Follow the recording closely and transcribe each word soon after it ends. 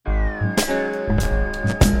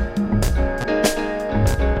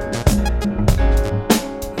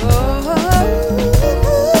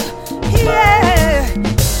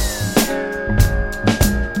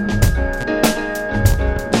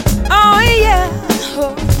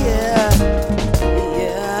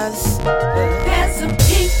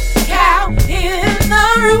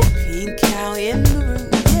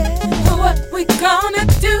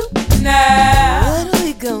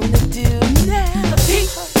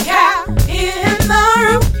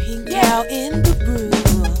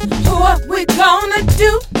we gonna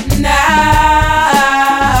do now?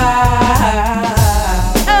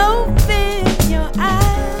 Open your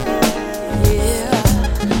eyes, yeah.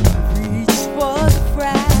 Reach for the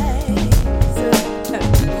prize.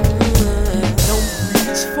 Don't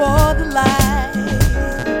reach for the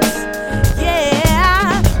lights,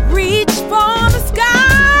 yeah. Reach for the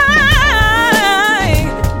sky,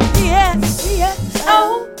 yes, yes.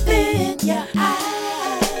 Open your eyes.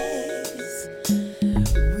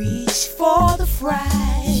 Reach for the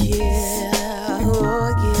prize, yeah, oh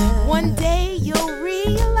yeah. One day you'll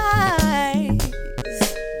realize,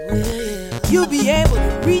 you'll be able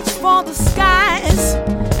to reach for the skies.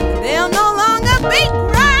 They'll no longer be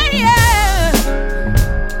crying.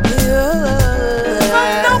 From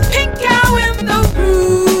no pink cow in the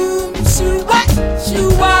room.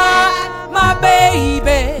 Shoo-wah, my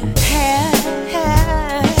baby.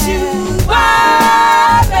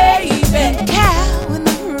 Shoo-wah, baby.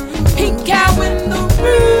 Pink cow in the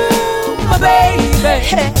room, my baby.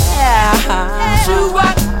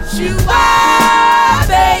 Shoo-wah, shoo-wah,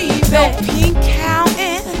 baby. No pink cow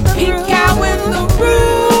in the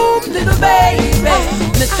room, little baby.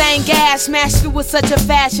 Methane gas smashed through with such a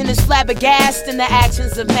fashion is flabbergasted in the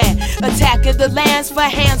actions of man. Attack of the lands for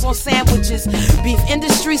hands on sandwiches. Beef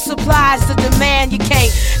industry supplies the demand. You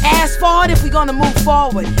can't ask for it if we're gonna move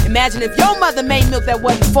forward. Imagine if your mother made milk that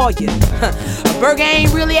wasn't for you. A burger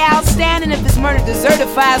ain't really outstanding if it's murder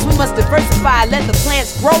desertifies. We must diversify, let the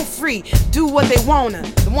plants grow free, do what they wanna.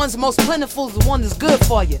 The ones most plentiful is the one that's good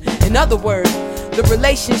for you. In other words, the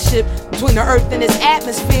relationship between the earth and its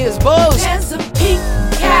atmosphere is bullshit. There's a pink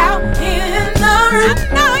cow in the room. I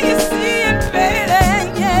know you see it, baby.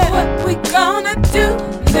 Yeah. What we gonna do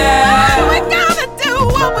now? What we gonna do?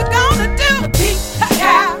 What we gonna do? A pink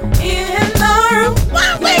cow in the room.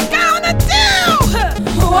 What we gonna do?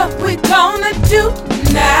 What we gonna do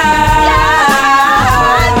now?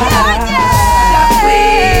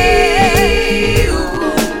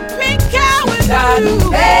 Pink cow in the room.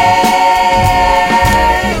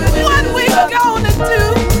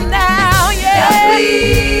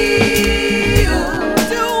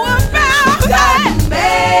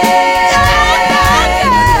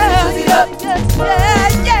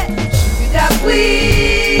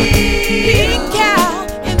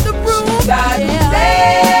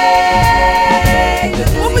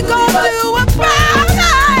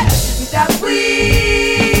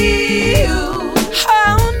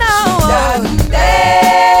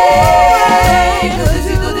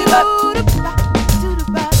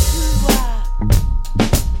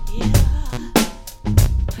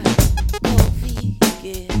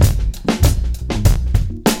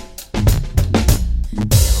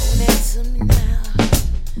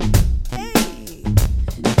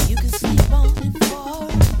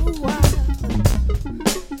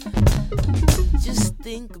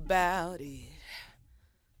 Think about it.